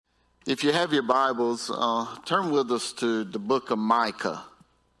If you have your Bibles, turn with us to the book of Micah.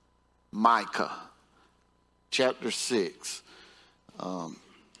 Micah, chapter 6.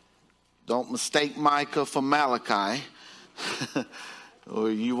 Don't mistake Micah for Malachi,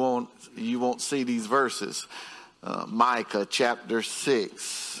 or you won't see these verses. Micah, chapter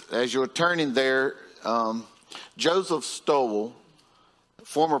 6. As you're turning there, Joseph Stowell,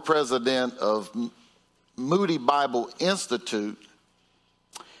 former president of Moody Bible Institute,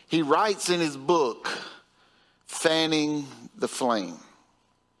 he writes in his book, Fanning the Flame.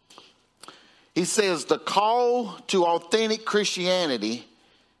 He says, the call to authentic Christianity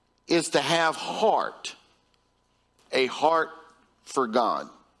is to have heart, a heart for God.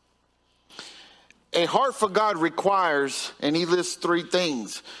 A heart for God requires, and he lists three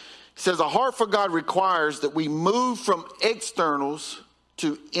things. He says a heart for God requires that we move from externals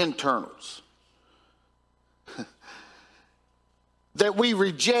to internals. That we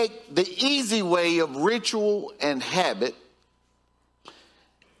reject the easy way of ritual and habit,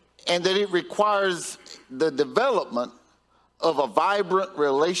 and that it requires the development of a vibrant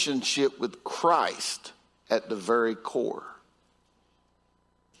relationship with Christ at the very core.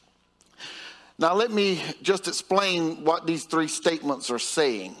 Now let me just explain what these three statements are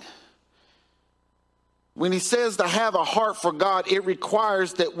saying. When he says to have a heart for God, it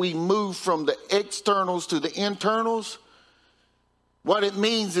requires that we move from the externals to the internals. What it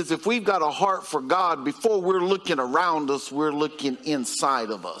means is if we've got a heart for God, before we're looking around us, we're looking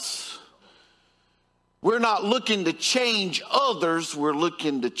inside of us. We're not looking to change others, we're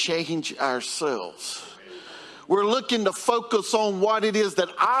looking to change ourselves. We're looking to focus on what it is that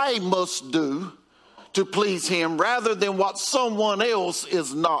I must do to please him rather than what someone else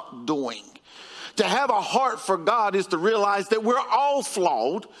is not doing. To have a heart for God is to realize that we're all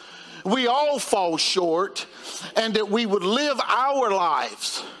flawed. We all fall short, and that we would live our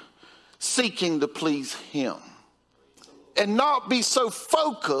lives seeking to please him and not be so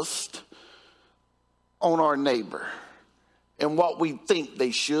focused on our neighbor and what we think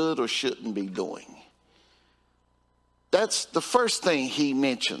they should or shouldn't be doing. That's the first thing he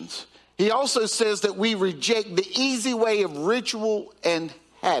mentions. He also says that we reject the easy way of ritual and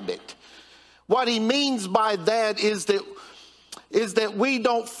habit. What he means by that is that we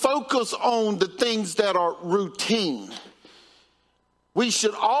don't focus on the things that are routine. We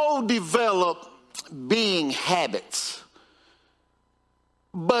should all develop being habits.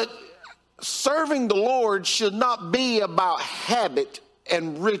 But serving the Lord should not be about habit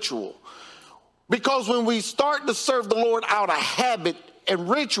and ritual. Because when we start to serve the Lord out of habit and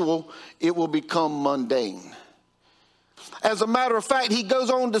ritual, it will become mundane. As a matter of fact, he goes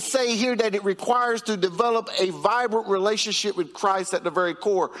on to say here that it requires to develop a vibrant relationship with Christ at the very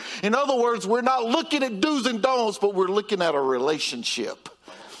core. In other words, we're not looking at do's and don'ts, but we're looking at a relationship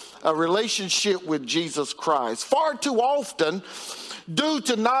with Jesus Christ. Far too often, due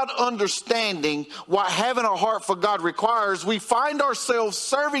to not understanding what having a heart for God requires, we find ourselves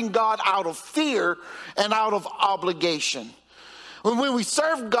serving God out of fear and out of obligation. When we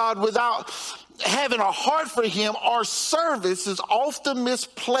serve God without having a heart for him, our service is often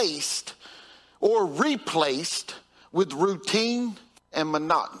misplaced or replaced with routine and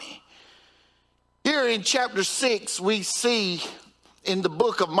monotony. Here in chapter 6, we see in the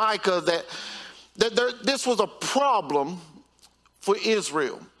book of Micah that this was a problem for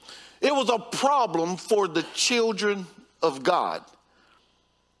Israel. It was a problem for the children of God.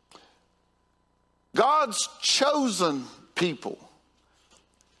 God's chosen people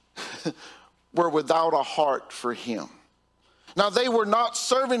were without a heart for him. Now, they were not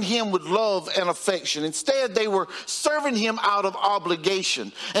serving him with love and affection. Instead, they were serving him out of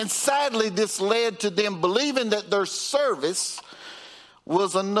obligation. And sadly, this led to them believing that their service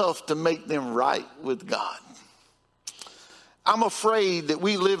was enough to make them right with God. I'm afraid that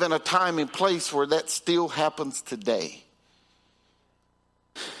we live in a time and place where that still happens today.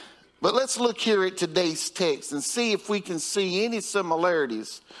 But let's look here at today's text and see if we can see any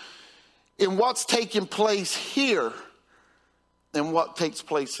similarities in what's taking place here and what takes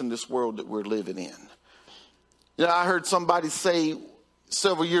place in this world that we're living in. You know, I heard somebody say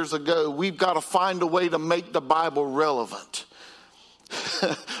several years ago, we've got to find a way to make the Bible relevant.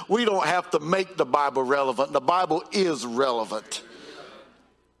 We don't have to make the Bible relevant. The Bible is relevant.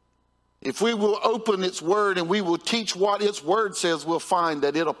 If we will open its word and we will teach what its word says, we'll find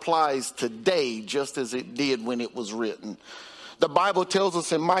that it applies today just as it did when it was written. The Bible tells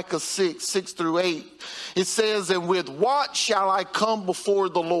us in Micah 6:6-8, it says, and with what shall I come before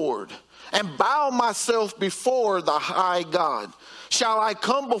the Lord and bow myself before the high God? Shall I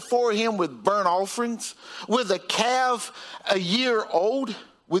come before him with burnt offerings, with a calf a year old?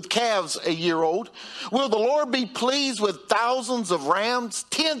 with calves a year old? Will the Lord be pleased with thousands of rams,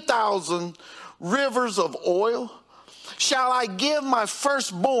 10,000 rivers of oil? Shall I give my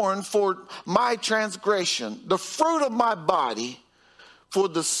firstborn for my transgression, the fruit of my body for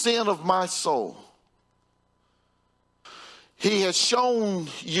the sin of my soul? He has shown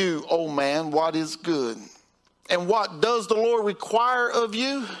you, O man, what is good. And what does the Lord require of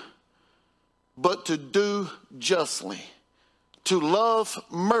you? But to do justly, to love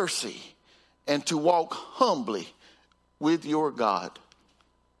mercy, and to walk humbly with your God.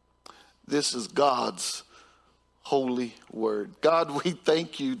 This is God's holy word. God, we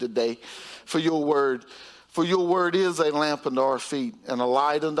thank you today for your word. For your word is a lamp unto our feet and a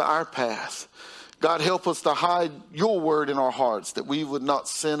light unto our path. God, help us to hide your word in our hearts that we would not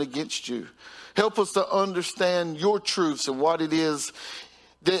sin against you. Help us to understand your truths and what it is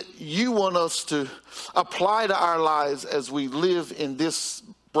that you want us to apply to our lives as we live in this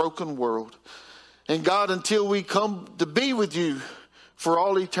broken world. And God, until we come to be with you for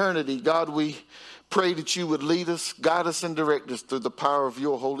all eternity, God, we pray that you would lead us, guide us, and direct us through the power of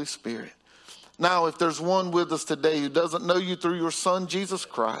your Holy Spirit. Now, if there's one with us today who doesn't know you through your Son, Jesus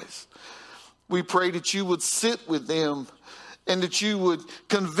Christ, we pray that you would sit with them and that you would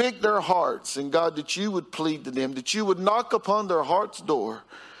convict their hearts. And God, that you would plead to them, that you would knock upon their heart's door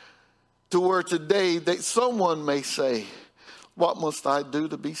to where today that someone may say, what must I do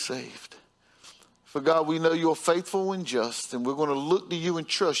to be saved? For God, we know you're faithful and just, and we're going to look to you and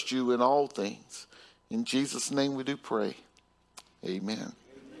trust you in all things. In Jesus' name we do pray. Amen.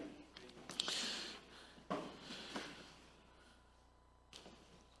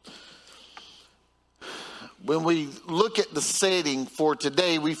 When we look at the setting for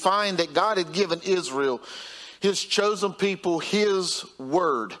today, we find that God had given Israel, his chosen people, his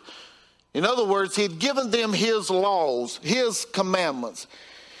word. In other words, he had given them his laws, his commandments.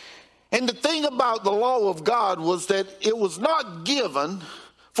 And the thing about the law of God was that it was not given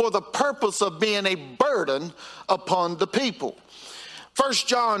for the purpose of being a burden upon the people. 1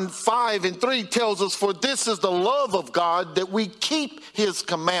 John 5:3 tells us, for this is the love of God, that we keep his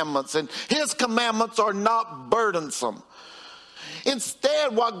commandments, and his commandments are not burdensome.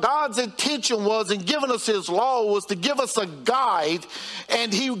 Instead, what God's intention was in giving us his law was to give us a guide,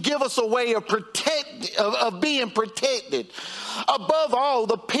 and he would give us a way of being protected. Above all,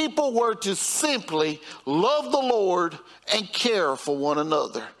 the people were to simply love the Lord and care for one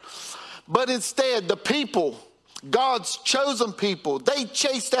another. But instead, the people, God's chosen people, they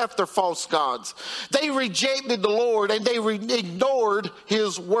chased after false gods. They rejected the Lord and they ignored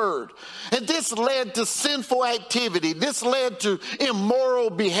his word. And this led to sinful activity. This led to immoral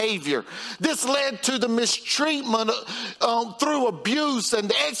behavior. This led to the mistreatment through abuse and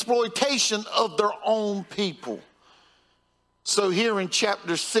the exploitation of their own people. So here in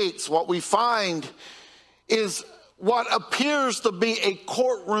chapter 6, what we find is what appears to be a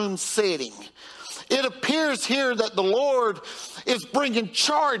courtroom setting. It appears here that the Lord is bringing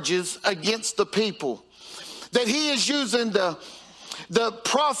charges against the people. That he is using the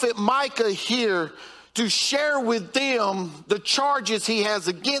prophet Micah here to share with them the charges he has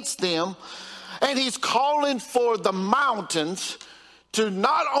against them. And he's calling for the mountains to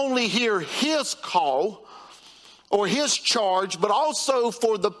not only hear his call or his charge, but also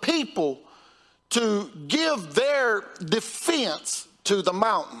for the people to give their defense to the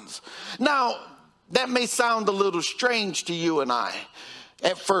mountains. Now, that may sound a little strange to you and I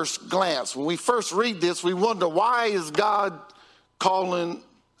at first glance. When we first read this, we wonder, why is God calling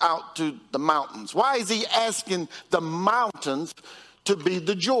out to the mountains? Why is he asking the mountains to be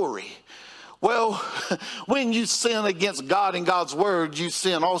the jury? Well, when you sin against God and God's word, you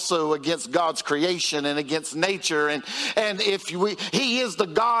sin also against God's creation and against nature. And he is the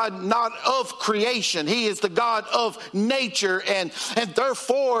God not of creation. He is the God of nature. And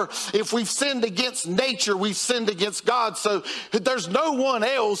therefore, if we've sinned against nature, we've sinned against God. So there's no one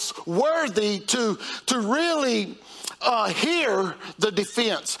else worthy to really hear the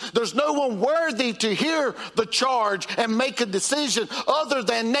defense. There's no one worthy to hear the charge and make a decision other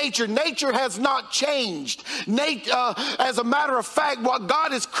than nature. Nature has not changed. As a matter of fact, what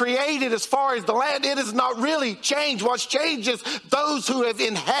God has created as far as the land, it has not really changed. What's changed is those who have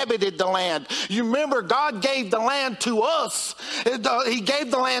inhabited the land. You remember, God gave the land to us. He gave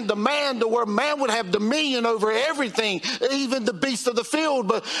the land to man, to where man would have dominion over everything, even the beasts of the field.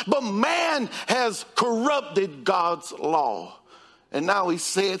 But man has corrupted God's law. And now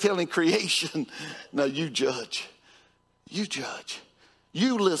he's telling creation, now you judge. You judge.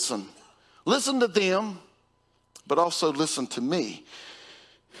 You listen. Listen to them, but also listen to me.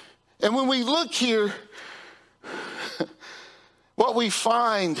 And when we look here, what we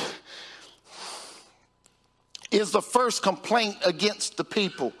find is the first complaint against the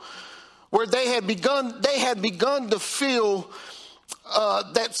people, where they had begun to feel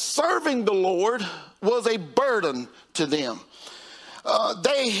that serving the Lord was a burden to them.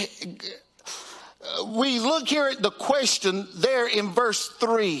 We look here at the question there in verse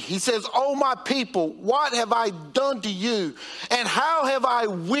 3. He says, "O my people, what have I done to you? And how have I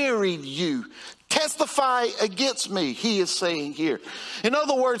wearied you? Testify against me," he is saying here. In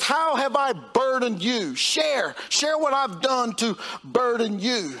other words, how have I burdened you? Share what I've done to burden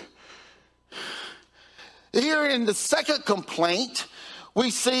you. Here in the second complaint, we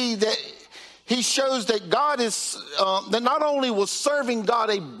see that he shows that God is, that not only was serving God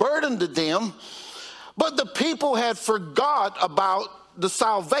a burden to them, but the people had forgot about the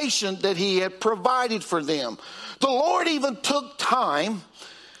salvation that he had provided for them. The Lord even took time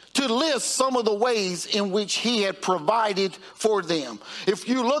to list some of the ways in which he had provided for them. If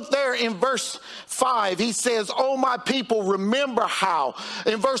you look there in verse 5, he says, "Oh, my people, remember how."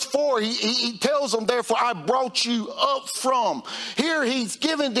 In verse 4, he tells them, "Therefore I brought you up from." Here he's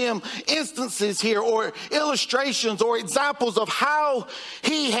giving them instances here, or illustrations or examples of how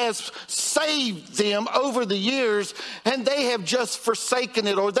he has saved them over the years, and they have just forsaken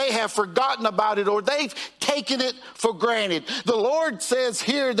it, or they have forgotten about it, or they've taken it for granted. The Lord says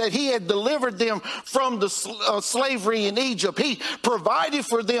here that he had delivered them from the slavery in Egypt. He provided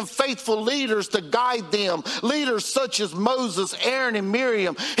for them faithful leaders to guide them, leaders such as Moses, Aaron, and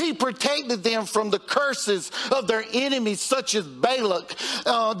Miriam. He protected them from the curses of their enemies such as Balak,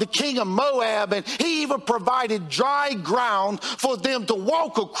 the king of Moab, and he even provided dry ground for them to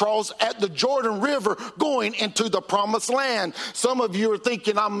walk across at the Jordan River going into the promised land. Some of you are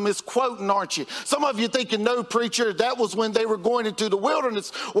thinking I'm misquoting, aren't you? Some of you thinking, no, preacher, that was when they were going into the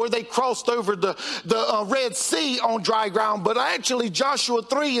wilderness, where they crossed over the Red Sea on dry ground. But actually Joshua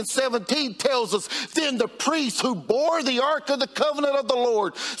 3:17 tells us, "Then the priests who bore the ark of the covenant of the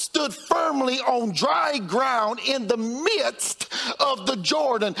Lord stood firmly on dry ground in the midst of the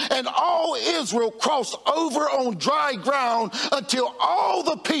Jordan, and all Israel crossed over on dry ground until all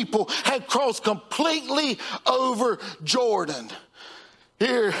the people had crossed completely over Jordan."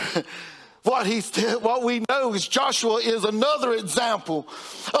 Here, what we know is Joshua is another example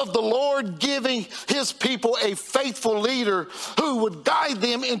of the Lord giving his people a faithful leader who would guide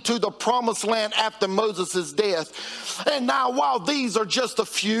them into the promised land after Moses' death. And now, while these are just a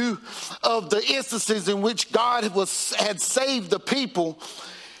few of the instances in which God had saved the people,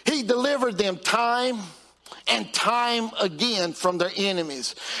 he delivered them time and time again from their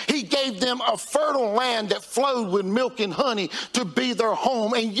enemies. He gave them a fertile land that flowed with milk and honey to be their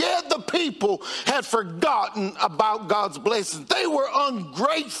home, and yet the people had forgotten about God's blessings. They were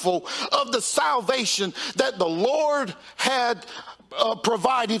ungrateful of the salvation that the Lord had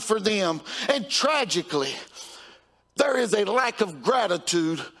provided for them. And tragically, there is a lack of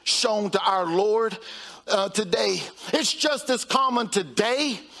gratitude shown to our Lord today. It's just as common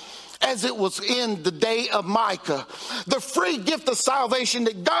today as it was in the day of Micah. The free gift of salvation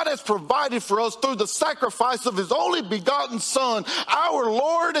that God has provided for us through the sacrifice of his only begotten Son, our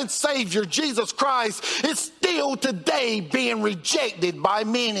Lord and Savior, Jesus Christ, is still today being rejected by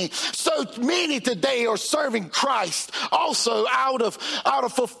many. So many today are serving Christ also out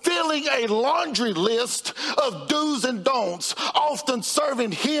of fulfilling a laundry list of do's and don'ts. Often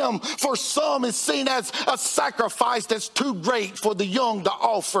serving him for some is seen as a sacrifice that's too great for the young to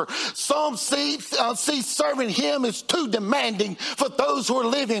offer. Some see serving him as too demanding for those who are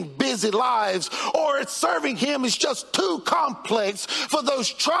living busy lives, or serving him is just too complex for those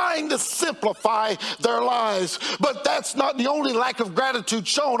trying to simplify their lives. But that's not the only lack of gratitude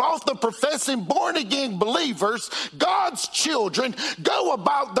shown. Often professing born-again believers, God's children, go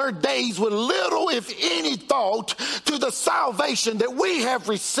about their days with little, if any, thought to the salvation that we have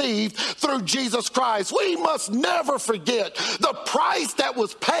received through Jesus Christ. We must never forget the price that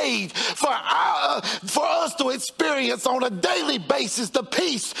was paid for us to experience on a daily basis the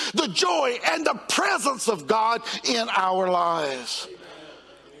peace, the joy, and the presence of God in our lives.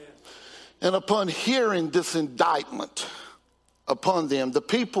 And upon hearing this indictment upon them, the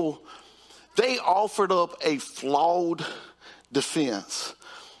people, they offered up a flawed defense.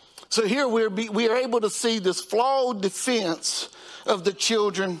 So here we are able to see this flawed defense of the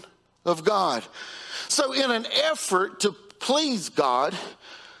children of God. So in an effort to please God,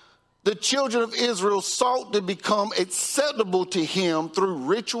 the children of Israel sought to become acceptable to him through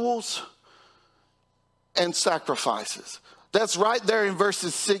rituals and sacrifices. That's right there in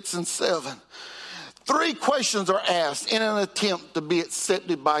verses 6 and 7. 3 questions are asked in an attempt to be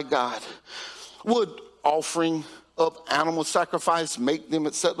accepted by God. Would offering of animal sacrifice make them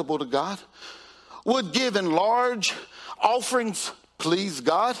acceptable to God? Would giving large offerings please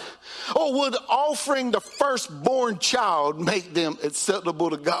God? Or would offering the firstborn child make them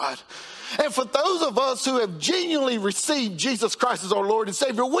acceptable to God? And for those of us who have genuinely received Jesus Christ as our Lord and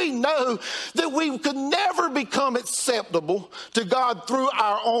Savior, we know that we could never become acceptable to God through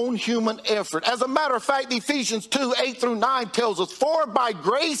our own human effort. As a matter of fact, Ephesians 2:8-9 tells us, "For by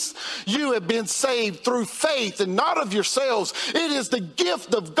grace you have been saved through faith, and not of yourselves. It is the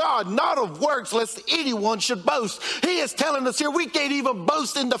gift of God, not of works, lest anyone should boast." He is telling us here we can't even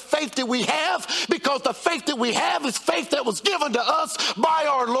boast in the faith that we have, because the faith that we have is faith that was given to us by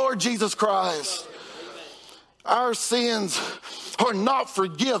our Lord Jesus Christ. Our sins are not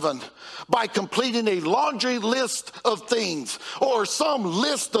forgiven by completing a laundry list of things or some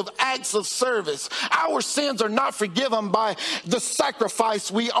list of acts of service. Our sins are not forgiven by the sacrifice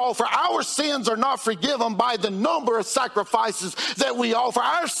we offer. Our sins are not forgiven by the number of sacrifices that we offer.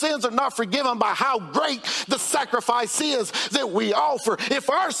 Our sins are not forgiven by how great the sacrifice is that we offer. If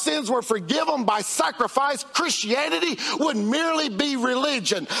our sins were forgiven by sacrifice, Christianity would merely be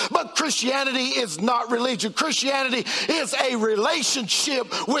religion. But Christianity is not religion. Christianity is a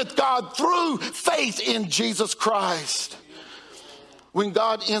relationship with God through faith in Jesus Christ. When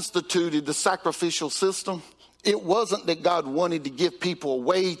God instituted the sacrificial system, it wasn't that God wanted to give people a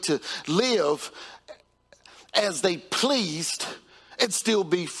way to live as they pleased and still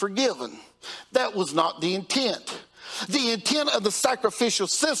be forgiven. That was not the intent. The intent of the sacrificial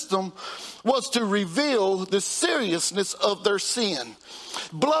system was to reveal the seriousness of their sin.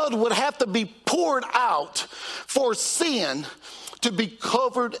 Blood would have to be poured out for sin to be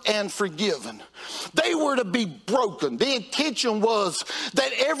covered and forgiven. They were to be broken. The intention was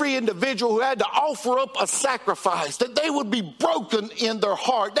that every individual who had to offer up a sacrifice, that they would be broken in their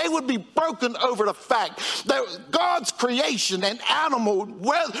heart. They would be broken over the fact that God's creation, an animal,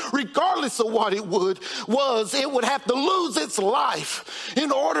 regardless of what it would have to lose its life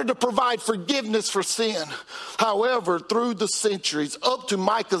in order to provide forgiveness for sin. However, through the centuries, up to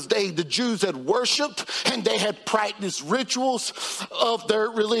Micah's day, the Jews had worshiped and they had practiced rituals of their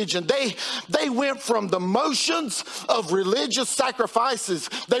religion. They went from the motions of religious sacrifices.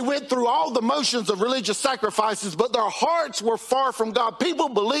 They went through all the motions of religious sacrifices, but their hearts were far from God. People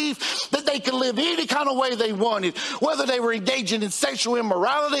believed that they could live any kind of way they wanted, whether they were engaging in sexual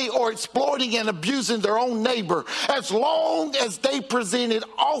immorality or exploiting and abusing their own neighbor. As long as they presented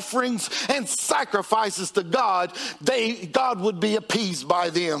offerings and sacrifices to God, God would be appeased by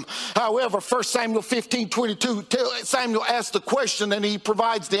them. However, 1 Samuel 15:22, Samuel asked the question and he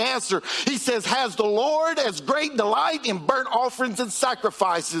provides the answer. He says, "Has the Lord as great delight in burnt offerings and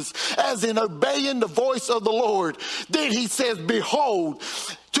sacrifices as in obeying the voice of the Lord?" Then he says, "Behold,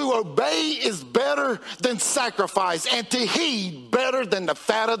 to obey is better than sacrifice, and to heed better than the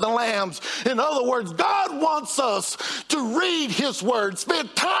fat of the lambs." In other words, God wants us to read his word,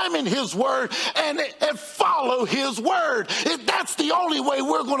 spend time in his word, and follow his word. That's the only way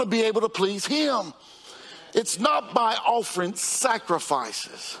we're going to be able to please him. It's not by offering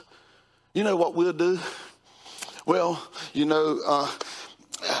sacrifices. You know what we'll do? Well,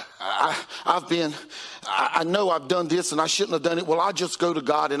 I know I've done this and I shouldn't have done it. Well, I just go to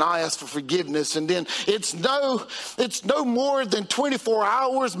God and I ask for forgiveness. And then it's no more than 24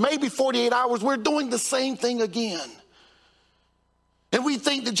 hours, maybe 48 hours. We're doing the same thing again. And we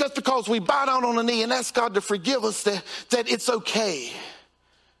think that just because we bow down on the knee and ask God to forgive us, that it's okay.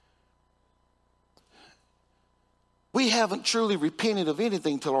 We haven't truly repented of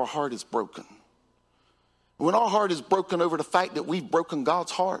anything till our heart is broken. When our heart is broken over the fact that we've broken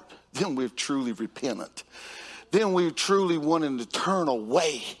God's heart, then we're truly repentant. Then we truly wanting to turn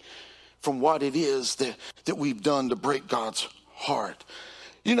away from what it is that we've done to break God's heart.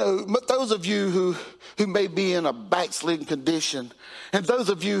 But those of you who may be in a backslidden condition, and those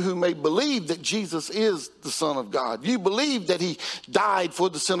of you who may believe that Jesus is the Son of God, you believe that he died for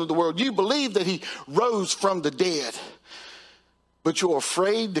the sin of the world, you believe that he rose from the dead, but you're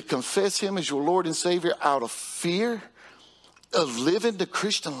afraid to confess him as your Lord and Savior out of fear of living the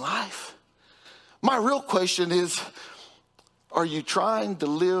Christian life. My real question is, are you trying to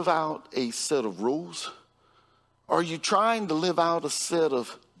live out a set of rules? Are you trying to live out a set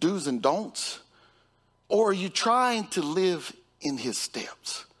of do's and don'ts? Or are you trying to live in his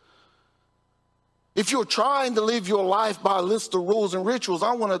steps? If you're trying to live your life by a list of rules and rituals,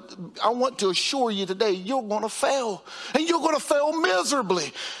 I want to assure you today, you're going to fail. And you're going to fail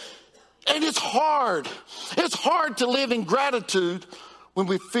miserably. And it's hard. It's hard to live in gratitude when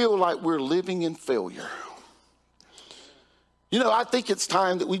we feel like we're living in failure. You know, I think it's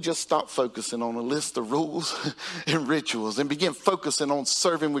time that we just stop focusing on a list of rules and rituals and begin focusing on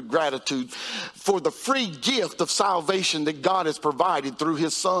serving with gratitude for the free gift of salvation that God has provided through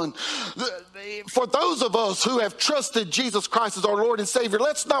his Son. For those of us who have trusted Jesus Christ as our Lord and Savior,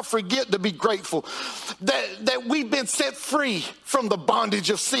 let's not forget to be grateful that we've been set free from the bondage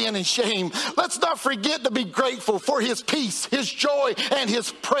of sin and shame. Let's not forget to be grateful for his peace, his joy, and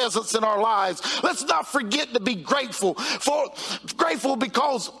his presence in our lives. Let's not forget to be grateful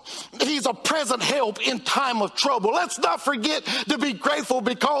because he's a present help in time of trouble. Let's not forget to be grateful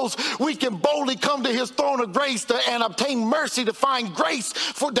because we can boldly come to his throne of grace and obtain mercy to find grace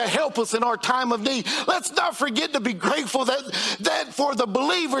to help us in our time of need. Let's not forget to be grateful that for the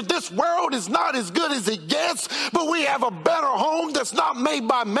believer, this world is not as good as it gets, but we have a better home that's not made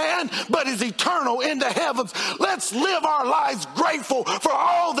by man, but is eternal in the heavens. Let's live our lives grateful for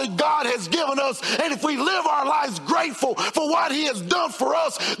all that God has given us. And if we live our lives grateful for what he has done for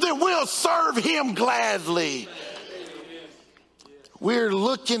us, then we'll serve him gladly. We're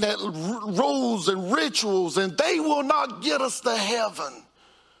looking at rules and rituals, and they will not get us to heaven.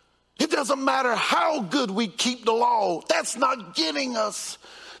 It doesn't matter how good we keep the law. That's not getting us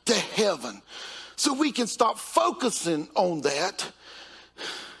to heaven. So we can stop focusing on that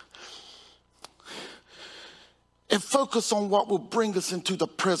and focus on what will bring us into the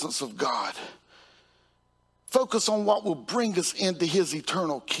presence of God. Focus on what will bring us into his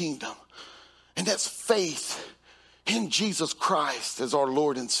eternal kingdom. And that's faith in Jesus Christ as our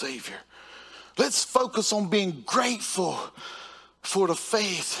Lord and Savior. Let's focus on being grateful for the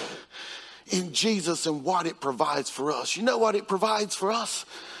faith in Jesus and what it provides for us. You know what it provides for us?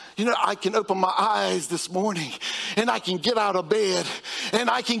 You know, I can open my eyes this morning and I can get out of bed and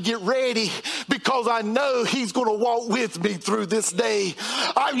I can get ready because I know he's going to walk with me through this day.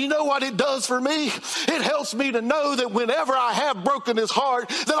 You know what it does for me? It helps me to know that whenever I have broken his heart,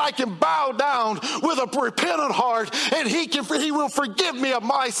 that I can bow down with a repentant heart and he will forgive me of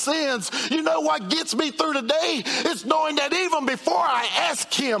my sins. You know what gets me through the day? It's knowing that even before I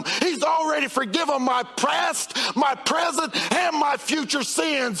ask him, he's already forgiven my past, my present, and my future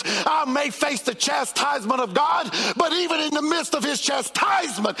sins. I may face the chastisement of God, but even in the midst of his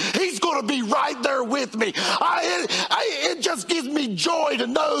chastisement, he's going to be right there with me. It just gives me joy to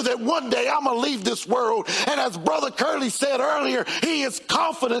know that one day I'm going to leave this world. And as Brother Curley said earlier, he is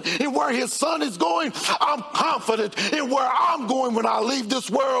confident in where his son is going. I'm confident in where I'm going when I leave this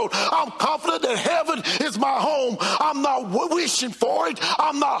world. I'm confident that heaven is my home. I'm not wishing for it.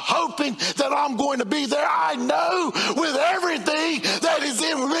 I'm not hoping that I'm going to be there. I know with everything that is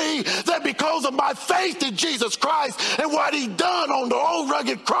in me that because of my faith in Jesus Christ and what he done on the old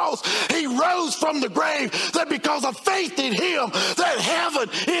rugged cross, he rose from the grave, that because of faith in him, that heaven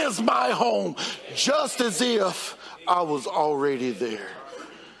is my home, just as if I was already there.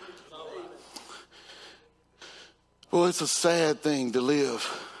 Well, it's a sad thing to live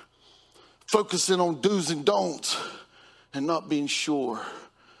focusing on do's and don'ts and not being sure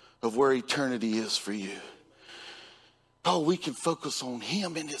of where eternity is for you. Oh, we can focus on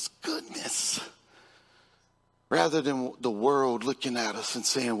him and his goodness rather than the world looking at us and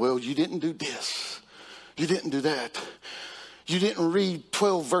saying, well, you didn't do this. You didn't do that. You didn't read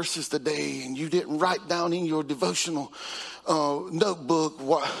 12 verses today, and you didn't write down in your devotional notebook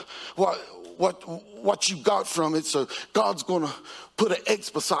what you got from it. So God's going to put an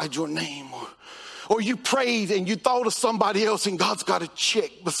X beside your name. Or you prayed and you thought of somebody else and God's got a check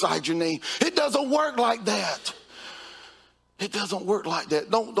beside your name. It doesn't work like that. It doesn't work like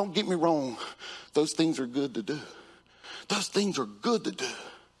that. Don't get me wrong. Those things are good to do. Those things are good to do.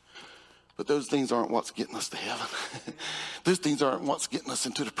 But those things aren't what's getting us to heaven. Those things aren't what's getting us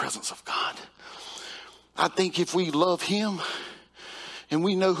into the presence of God. I think if we love him and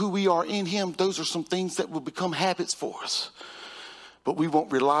we know who we are in him, those are some things that will become habits for us. But we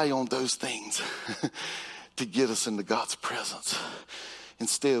won't rely on those things to get us into God's presence.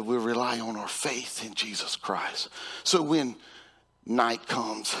 Instead, we'll rely on our faith in Jesus Christ. So when night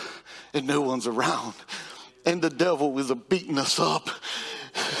comes and no one's around and the devil is beating us up,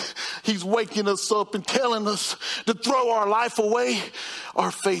 he's waking us up and telling us to throw our life away.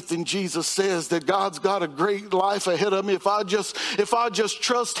 Our faith in Jesus says that God's got a great life ahead of me. If I just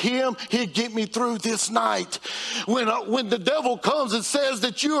trust him, he'll get me through this night. When the devil comes and says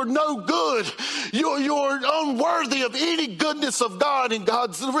that you're no good, you're unworthy of any goodness of God, and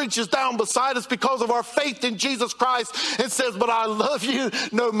God reaches down beside us because of our faith in Jesus Christ and says, but I love you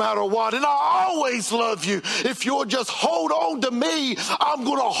no matter what, and I always love you. If you'll just hold on to me, I'm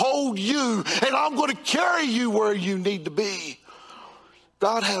going to hold you, and I'm going to carry you where you need to be.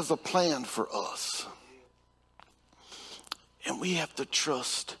 God has a plan for us. And we have to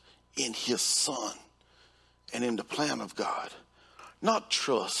trust in his Son and in the plan of God. Not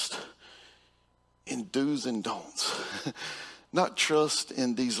trust in do's and don'ts. Not trust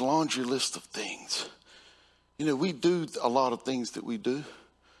in these laundry list of things. You know, we do a lot of things that we do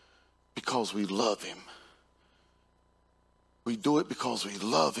because we love him. We do it because we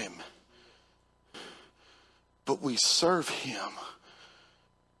love him. But we serve him.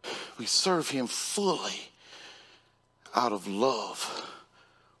 We serve him fully out of love,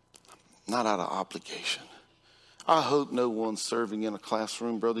 not out of obligation. I hope no one's serving in a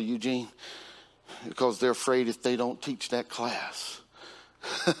classroom, Brother Eugene, because they're afraid if they don't teach that class,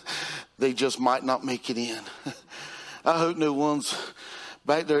 they just might not make it in. I hope no one's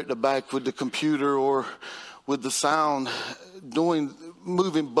back there at the back with the computer or with the sound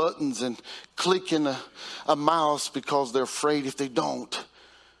moving buttons and clicking a mouse because they're afraid if they don't,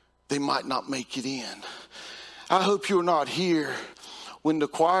 they might not make it in. I hope you're not here when the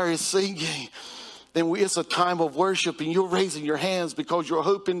choir is singing and it's a time of worship and you're raising your hands because you're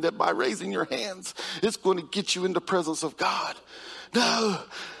hoping that by raising your hands, it's going to get you in the presence of God. No,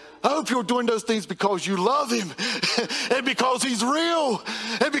 I hope you're doing those things because you love him and because he's real.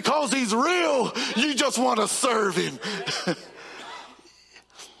 And because he's real, you just want to serve him.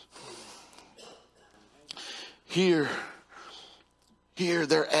 Here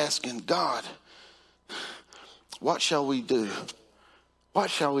they're asking God, what shall we do? What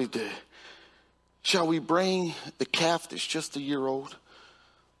shall we do? Shall we bring the calf that's just a year old?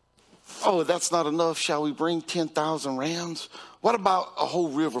 Oh, that's not enough. Shall we bring 10,000 rams? What about a whole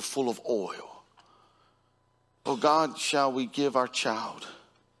river full of oil? Oh God, shall we give our child?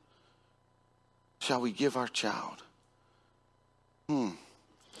 Shall we give our child? No,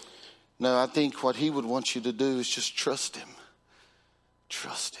 I think what he would want you to do is just trust him.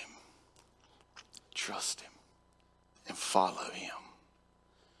 Trust him. Trust him. And follow him.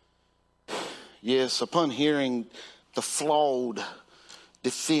 Yes, upon hearing the flawed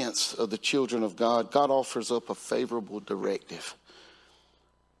defense of the children of God, God offers up a favorable directive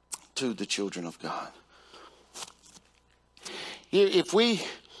to the children of God. If we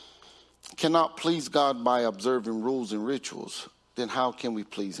cannot please God by observing rules and rituals, then how can we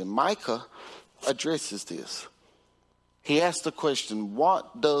please him? Micah addresses this. He asks the question,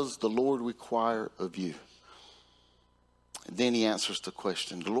 what does the Lord require of you? And then he answers the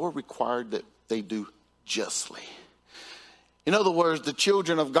question. The Lord required that they do justly. In other words, the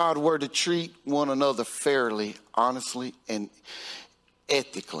children of God were to treat one another fairly, honestly, and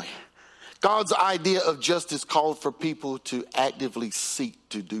ethically. God's idea of justice called for people to actively seek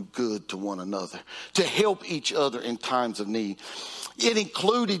to do good to one another, to help each other in times of need. It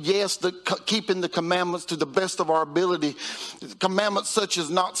included, yes, keeping the commandments to the best of our ability. Commandments such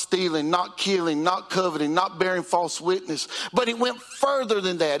as not stealing, not killing, not coveting, not bearing false witness. But it went further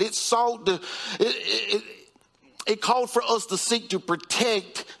than that. It called for us to seek to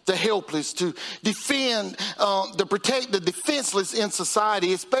protect the helpless, to defend, to protect the defenseless in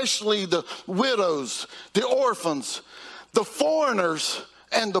society, especially the widows, the orphans, the foreigners,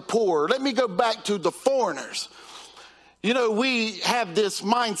 and the poor. Let me go back to the foreigners. You know, we have this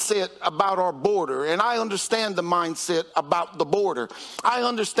mindset about our border, and I understand the mindset about the border. I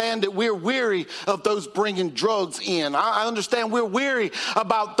understand that we're weary of those bringing drugs in. I understand we're weary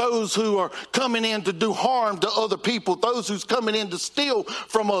about those who are coming in to do harm to other people, those who's coming in to steal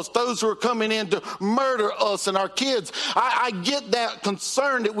from us, those who are coming in to murder us and our kids. I get that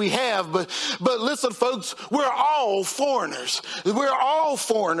concern that we have, but listen, folks, we're all foreigners. We're all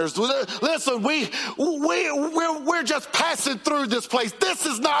foreigners. Listen, we're just passing through this place. This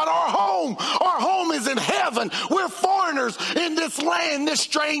is not our home. Our home is in heaven. We're foreigners in this land, this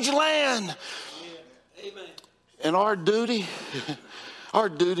strange land. Amen. And our duty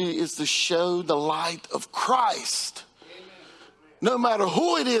is to show the light of Christ. Amen. No matter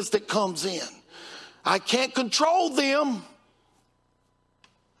who it is that comes in. I can't control them,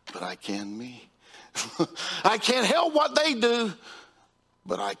 but I can me. I can't help what they do,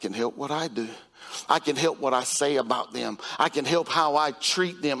 but I can help what I do. I can help what I say about them. I can help how I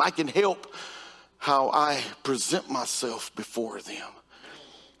treat them. I can help how I present myself before them.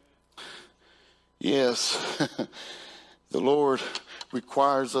 Yes, the Lord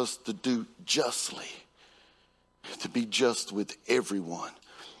requires us to do justly, to be just with everyone.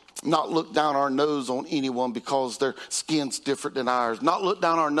 Not look down our nose on anyone because their skin's different than ours. Not look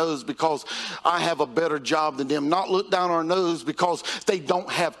down our nose because I have a better job than them. Not look down our nose because they don't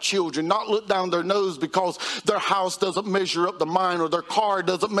have children. Not look down their nose because their house doesn't measure up to mine or their car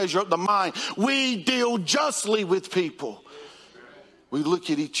doesn't measure up to mine. We deal justly with people. We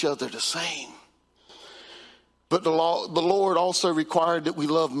look at each other the same. But the Lord also required that we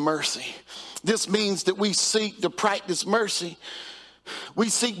love mercy. This means that we seek to practice mercy. We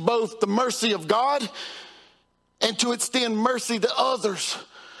seek both the mercy of God and to extend mercy to others.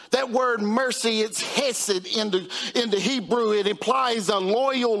 That word mercy, it's hesed in the Hebrew. It implies a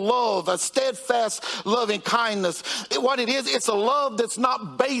loyal love, a steadfast loving kindness. What it is, it's a love that's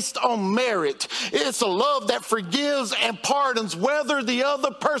not based on merit. It's a love that forgives and pardons whether the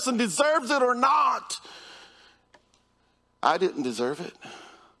other person deserves it or not. I didn't deserve it.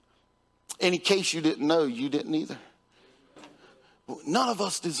 In case you didn't know, you didn't either. None of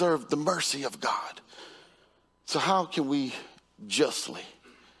us deserve the mercy of God. So how can we justly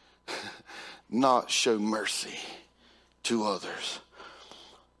not show mercy to others?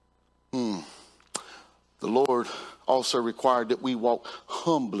 The Lord also required that we walk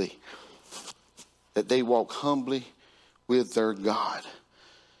humbly, that they walk humbly with their God.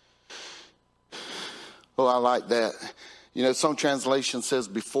 Oh, I like that. You know, some translation says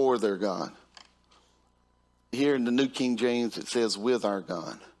before their God. Here in the New King James, it says with our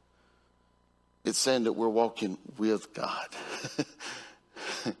God. It's saying that we're walking with God.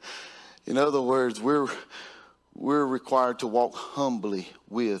 In other words, we're required to walk humbly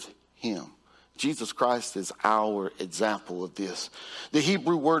with him. Jesus Christ is our example of this. The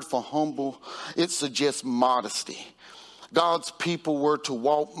Hebrew word for humble, it suggests modesty. God's people were to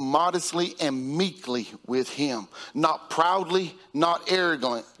walk modestly and meekly with him, not proudly, not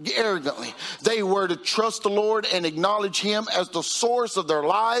arrogantly. They were to trust the Lord and acknowledge him as the source of their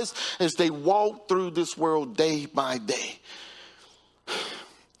lives as they walked through this world day by day.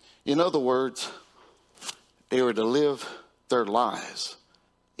 In other words, they were to live their lives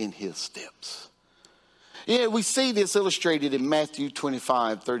in his steps. Yeah, we see this illustrated in Matthew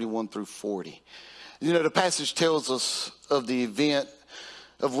 25, 31 through 40. You know, the passage tells us of the event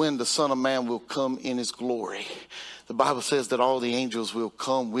of when the Son of Man will come in his glory. The Bible says that all the angels will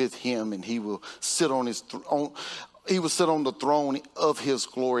come with him and he will sit on his throne. He will sit on the throne of his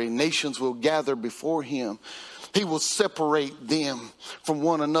glory. Nations will gather before him. He will separate them from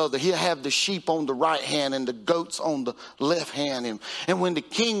one another. He'll have the sheep on the right hand and the goats on the left hand. And when the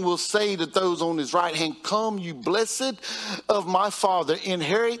king will say to those on his right hand, "Come, you blessed of my Father,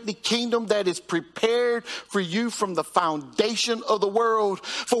 inherit the kingdom that is prepared for you from the foundation of the world.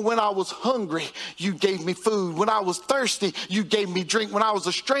 For when I was hungry, you gave me food. When I was thirsty, you gave me drink. When I was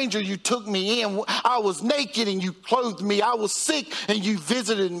a stranger, you took me in. I was naked and you clothed me. I was sick and you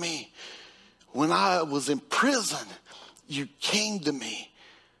visited me. When I was in prison, you came to me."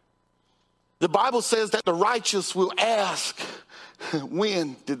 The Bible says that the righteous will ask,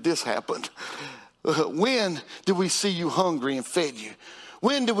 when did this happen? When did we see you hungry and fed you?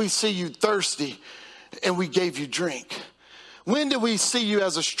 When did we see you thirsty and we gave you drink? When did we see you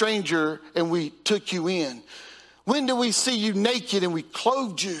as a stranger and we took you in? When did we see you naked and we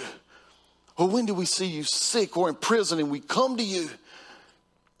clothed you? Or when did we see you sick or in prison and we come to you?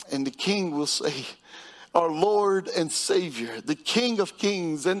 And the king will say, "Our Lord and Savior, the King of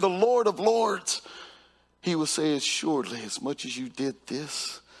Kings and the Lord of Lords." He will say, "Assuredly, as much as you did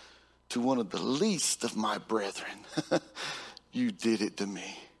this to one of the least of my brethren, you did it to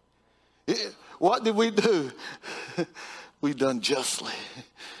me." What did we do? We done justly.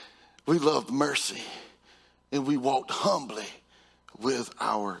 We loved mercy. And we walked humbly with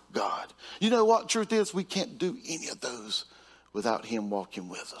our God. You know what truth is? We can't do any of those without him walking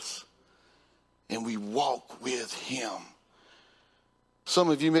with us. And we walk with him. Some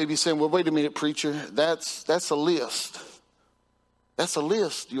of you may be saying, "Well, wait a minute, preacher. That's a list. That's a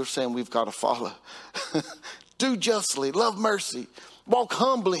list you're saying we've got to follow." Do justly, love mercy, walk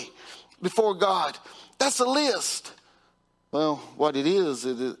humbly before God. That's a list. Well, what it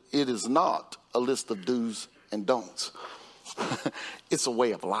is not a list of do's and don'ts. It's a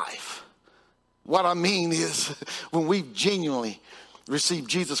way of life. What I mean is, when we genuinely receive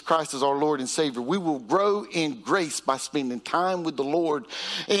Jesus Christ as our Lord and Savior, we will grow in grace by spending time with the Lord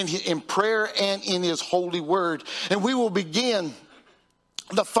in prayer and in his holy word. And we will begin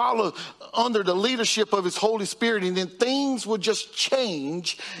to follow under the leadership of his Holy Spirit, and then things will just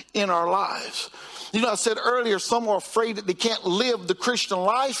change in our lives. You know, I said earlier, some are afraid that they can't live the Christian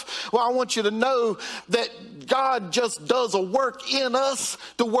life. Well, I want you to know that God just does a work in us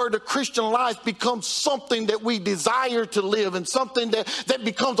to where the Christian life becomes something that we desire to live and something that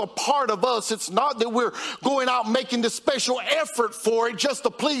becomes a part of us. It's not that we're going out making this special effort for it just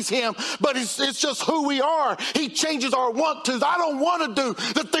to please him, but it's just who we are. He changes our want tos. I don't want to do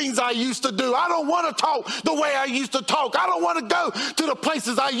the things I used to do. I don't want to talk the way I used to talk. I don't want to go to the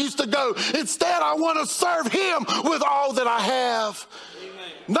places I used to go. Instead, I want to serve him with all that I have. Amen.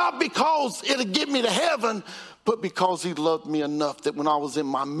 Not because it'll get me to heaven, but because he loved me enough that when I was in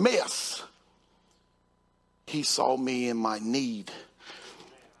my mess, he saw me in my need.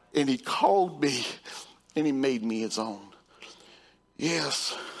 And he called me and he made me his own.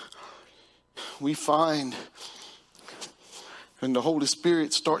 Yes, we find when the Holy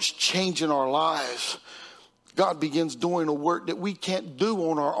Spirit starts changing our lives, God begins doing a work that we can't do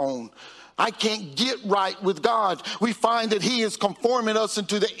on our own. I can't get right with God. We find that he is conforming us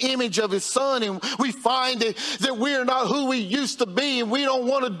into the image of his son. And we find that we're not who we used to be. And we don't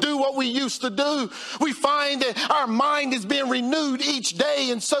want to do what we used to do. We find that our mind is being renewed each day.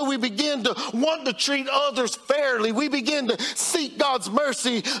 And so we begin to want to treat others fairly. We begin to seek God's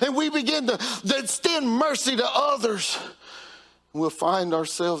mercy. And we begin to extend mercy to others. We'll find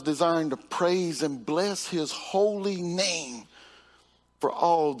ourselves desiring to praise and bless his holy name for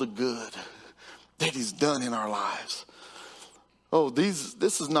all the good that he's done in our lives. Oh, this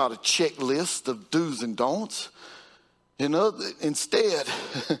is not a checklist of do's and don'ts. Instead,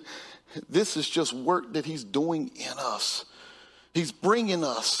 this is just work that he's doing in us. He's bringing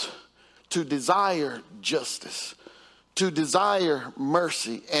us to desire justice, to desire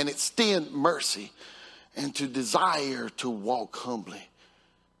mercy and extend mercy, and to desire to walk humbly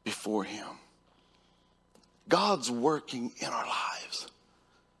before him. God's working in our lives.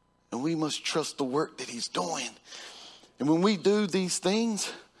 And we must trust the work that he's doing. And when we do these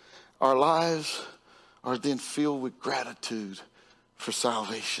things, our lives are then filled with gratitude for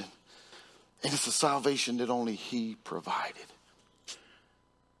salvation. And it's a salvation that only he provided.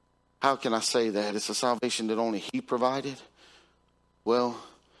 How can I say that? It's a salvation that only he provided? Well,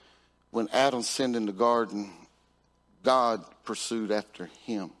 when Adam sinned in the garden, God pursued after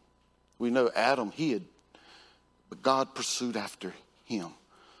him. We know Adam hid, but God pursued after him.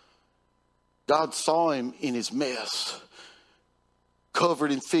 God saw him in his mess,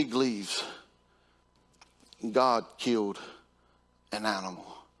 covered in fig leaves. And God killed an animal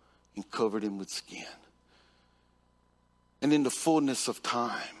and covered him with skin. And in the fullness of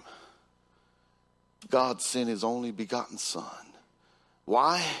time, God sent his only begotten son.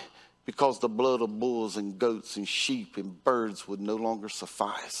 Why? Because the blood of bulls and goats and sheep and birds would no longer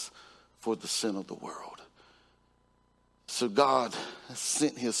suffice for the sin of the world. So God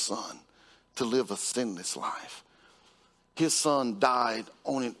sent his son to live a sinless life. His son died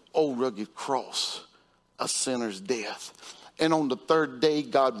on an old rugged cross, a sinner's death. And on the third day,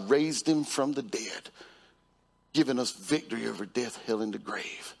 God raised him from the dead, giving us victory over death, hell, and the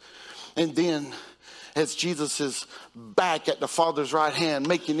grave. And then, as Jesus is back at the Father's right hand,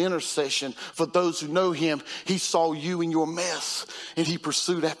 making intercession for those who know him, he saw you in your mess and he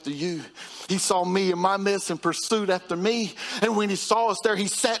pursued after you. He saw me in my mess and pursued after me. And when he saw us there, he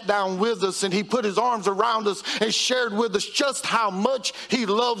sat down with us and he put his arms around us and shared with us just how much he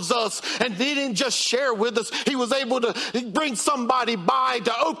loves us. And he didn't just share with us. He was able to bring somebody by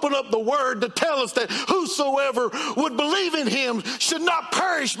to open up the word to tell us that whosoever would believe in him should not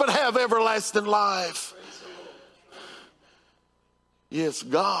perish but have everlasting life. Yes,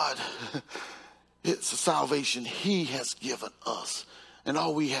 God, it's a salvation he has given us. And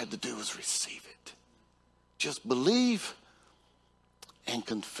all we had to do was receive it. Just believe and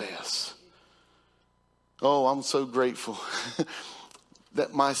confess. Oh, I'm so grateful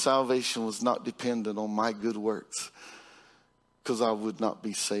that my salvation was not dependent on my good works, because I would not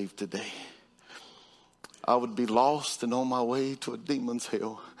be saved today. I would be lost and on my way to a demon's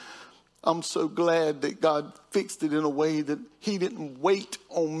hell. I'm so glad that God fixed it in a way that he didn't wait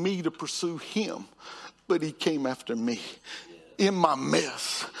on me to pursue him, but he came after me in my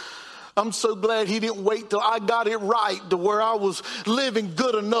mess. I'm so glad he didn't wait till I got it right to where I was living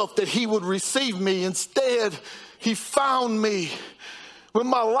good enough that he would receive me. Instead, he found me when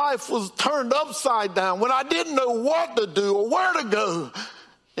my life was turned upside down, when I didn't know what to do or where to go.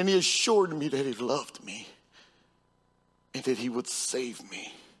 And he assured me that he loved me and that he would save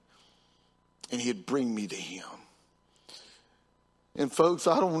me and he'd bring me to him. And folks,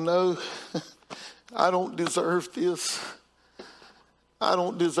 I don't know. I don't deserve this. I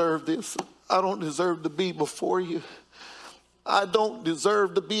don't deserve this. I don't deserve to be before you. I don't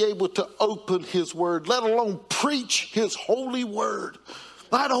deserve to be able to open his word, let alone preach his holy word.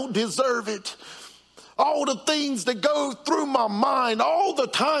 I don't deserve it. All the things that go through my mind, all the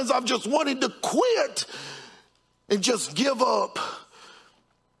times I've just wanted to quit and just give up.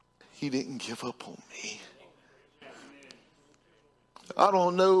 He didn't give up on me. I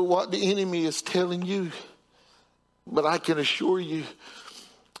don't know what the enemy is telling you, but I can assure you,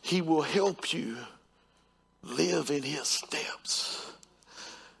 he will help you live in his steps.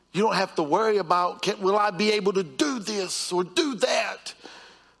 You don't have to worry about, will I be able to do this or do that?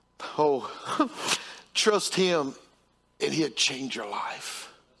 Oh, trust him and he'll change your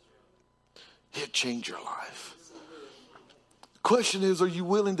life. He'll change your life. The question is, are you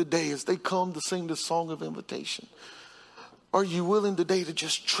willing today as they come to sing this song of invitation? Are you willing today to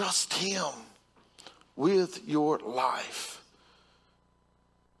just trust him with your life?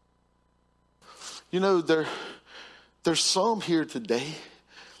 You know, there's some here today.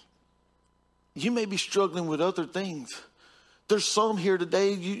 You may be struggling with other things. There's some here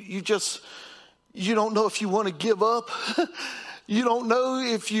today, you don't know if you want to give up. You don't know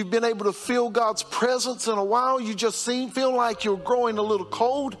if you've been able to feel God's presence in a while. You just feel like you're growing a little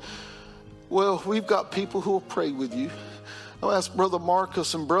cold. Well, we've got people who will pray with you. I'll ask Brother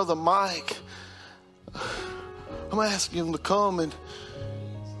Marcus and Brother Mike. I'm asking them to come and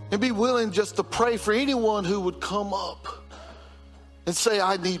be willing just to pray for anyone who would come up and say,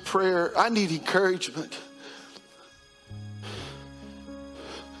 I need prayer, I need encouragement.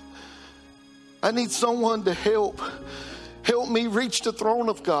 I need someone to help me reach the throne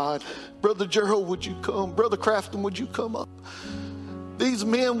of God. Brother Gerald, would you come? Brother Crafton, would you come up? These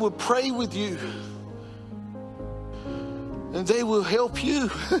men will pray with you. And they will help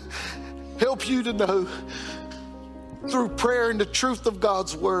you. Help you to know through prayer and the truth of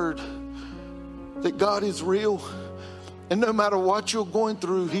God's word that God is real. And no matter what you're going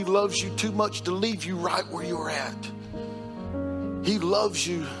through, he loves you too much to leave you right where you're at. He loves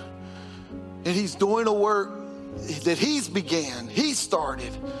you. And he's doing a work that he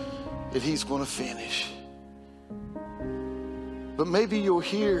started, that he's going to finish. But maybe you're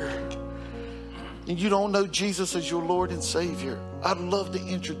here and you don't know Jesus as your Lord and Savior. I'd love to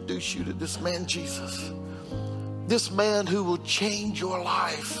introduce you to this man, Jesus. This man who will change your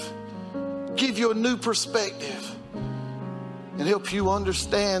life, give you a new perspective, and help you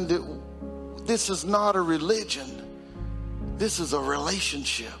understand that this is not a religion. This is a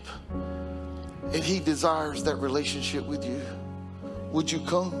relationship. And he desires that relationship with you. Would you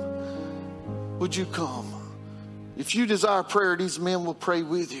come? Would you come? If you desire prayer, these men will pray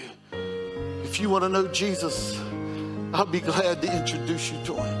with you. If you want to know Jesus, I'll be glad to introduce you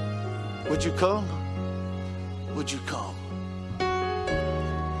to him. Would you come? Would you come?